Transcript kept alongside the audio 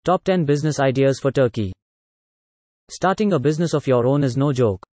Top 10 Business Ideas for Turkey. Starting a business of your own is no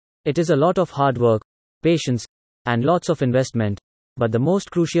joke. It is a lot of hard work, patience, and lots of investment, but the most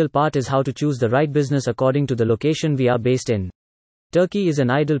crucial part is how to choose the right business according to the location we are based in. Turkey is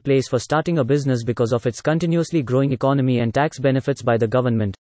an ideal place for starting a business because of its continuously growing economy and tax benefits by the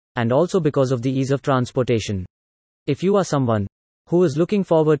government, and also because of the ease of transportation. If you are someone who is looking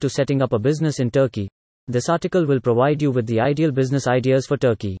forward to setting up a business in Turkey, this article will provide you with the ideal business ideas for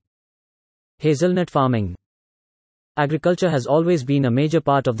Turkey. Hazelnut farming. Agriculture has always been a major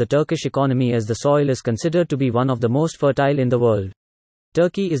part of the Turkish economy as the soil is considered to be one of the most fertile in the world.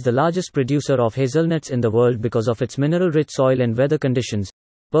 Turkey is the largest producer of hazelnuts in the world because of its mineral-rich soil and weather conditions,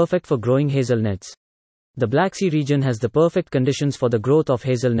 perfect for growing hazelnuts. The Black Sea region has the perfect conditions for the growth of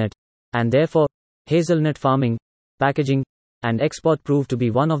hazelnut, and therefore, hazelnut farming, packaging, and export prove to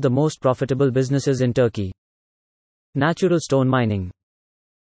be one of the most profitable businesses in Turkey. Natural stone mining.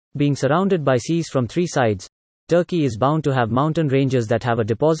 Being surrounded by seas from three sides, Turkey is bound to have mountain ranges that have a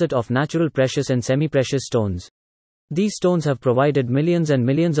deposit of natural precious and semi-precious stones. These stones have provided millions and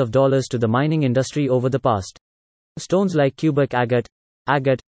millions of dollars to the mining industry over the past. Stones like cubic agate,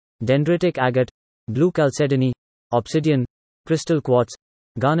 dendritic agate, blue chalcedony, obsidian, crystal quartz,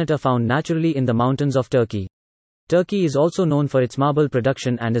 garnet are found naturally in the mountains of Turkey. Turkey is also known for its marble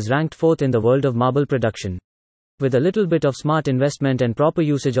production and is ranked 4th in the world of marble production. With a little bit of smart investment and proper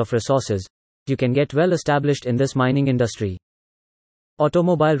usage of resources, you can get well established in this mining industry.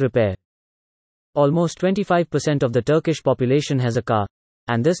 Automobile repair. Almost 25% of the Turkish population has a car,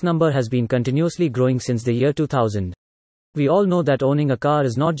 and this number has been continuously growing since the year 2000. We all know that owning a car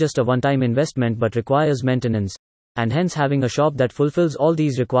is not just a one-time investment but requires maintenance, and hence having a shop that fulfills all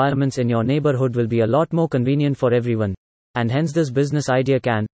these requirements in your neighborhood will be a lot more convenient for everyone, and hence this business idea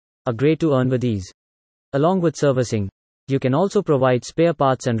can agree to earn with ease. Along with servicing, you can also provide spare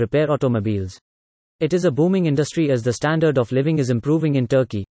parts and repair automobiles. It is a booming industry as the standard of living is improving in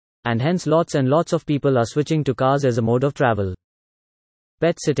Turkey, and hence lots and lots of people are switching to cars as a mode of travel.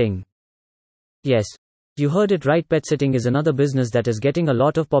 Pet sitting. Yes, you heard it right, pet sitting is another business that is getting a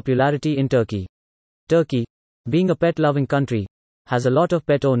lot of popularity in Turkey. Turkey, being a pet-loving country, has a lot of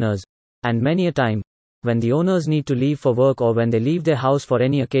pet owners, and many a time, when the owners need to leave for work or when they leave their house for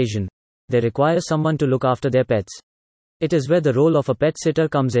any occasion, they require someone to look after their pets. It is where the role of a pet sitter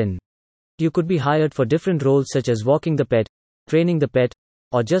comes in. You could be hired for different roles such as walking the pet, training the pet,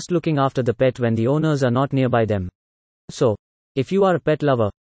 or just looking after the pet when the owners are not nearby them. So, if you are a pet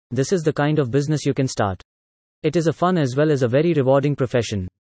lover, this is the kind of business you can start. It is a fun as well as a very rewarding profession.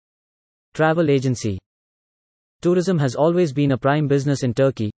 Travel agency. Tourism has always been a prime business in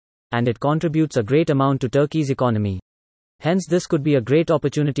Turkey, and it contributes a great amount to Turkey's economy. Hence this could be a great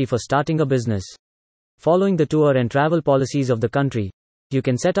opportunity for starting a business. Following the tour and travel policies of the country, you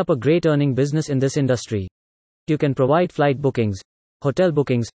can set up a great earning business in this industry. You can provide flight bookings, hotel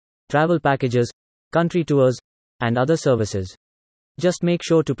bookings, travel packages, country tours, and other services. Just make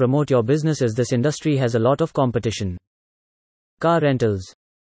sure to promote your business as this industry has a lot of competition. Car rentals.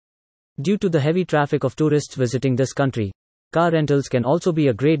 Due to the heavy traffic of tourists visiting this country, car rentals can also be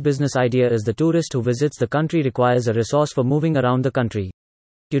a great business idea as the tourist who visits the country requires a resource for moving around the country.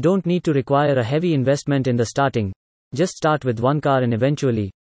 You don't need to require a heavy investment in the starting. Just start with one car and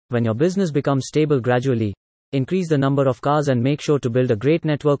eventually, when your business becomes stable, gradually increase the number of cars and make sure to build a great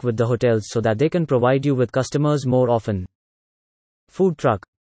network with the hotels so that they can provide you with customers more often. Food truck.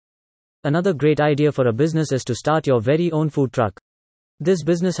 Another great idea for a business is to start your very own food truck. This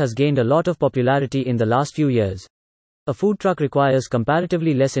business has gained a lot of popularity in the last few years. A food truck requires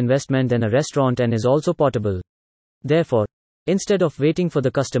comparatively less investment than a restaurant and is also portable. Therefore, instead of waiting for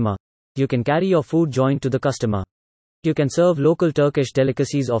the customer, you can carry your food joint to the customer. You can serve local Turkish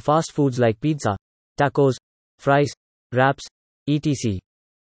delicacies or fast foods like pizza, tacos, fries, wraps, etc.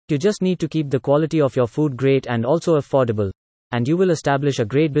 You just need to keep the quality of your food great and also affordable, and you will establish a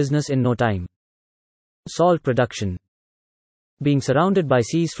great business in no time. Salt production. Being surrounded by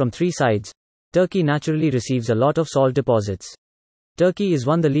seas from three sides, Turkey naturally receives a lot of salt deposits. Turkey is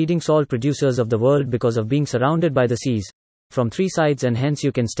one of the leading salt producers of the world because of being surrounded by the seas from three sides, and hence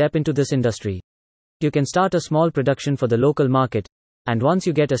you can step into this industry. You can start a small production for the local market, and once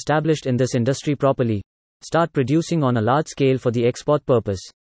you get established in this industry properly, start producing on a large scale for the export purpose.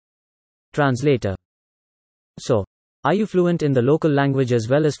 Translator. So, are you fluent in the local language as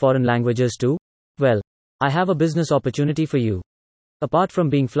well as foreign languages too? Well, I have a business opportunity for you. Apart from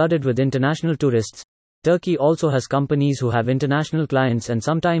being flooded with international tourists, Turkey also has companies who have international clients and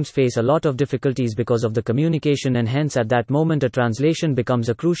sometimes face a lot of difficulties because of the communication, and hence at that moment a translation becomes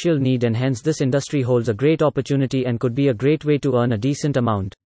a crucial need, and hence this industry holds a great opportunity and could be a great way to earn a decent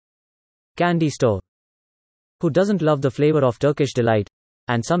amount. Candy store. Who doesn't love the flavor of Turkish delight?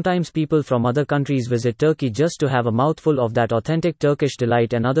 And sometimes people from other countries visit Turkey just to have a mouthful of that authentic Turkish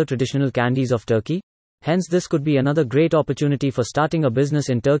delight and other traditional candies of Turkey. Hence, this could be another great opportunity for starting a business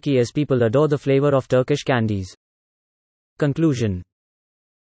in Turkey as people adore the flavor of Turkish candies. Conclusion.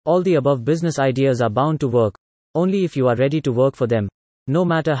 All the above business ideas are bound to work, only if you are ready to work for them. No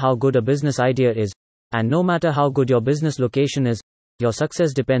matter how good a business idea is, and no matter how good your business location is, your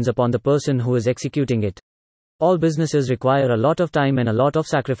success depends upon the person who is executing it. All businesses require a lot of time and a lot of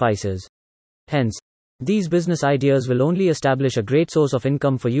sacrifices. Hence, these business ideas will only establish a great source of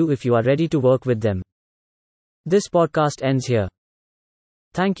income for you if you are ready to work with them. This podcast ends here.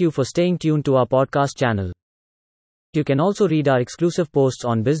 Thank you for staying tuned to our podcast channel. You can also read our exclusive posts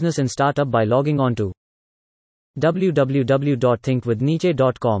on business and startup by logging on to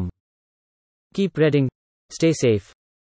www.thinkwithniche.com. Keep reading, stay safe.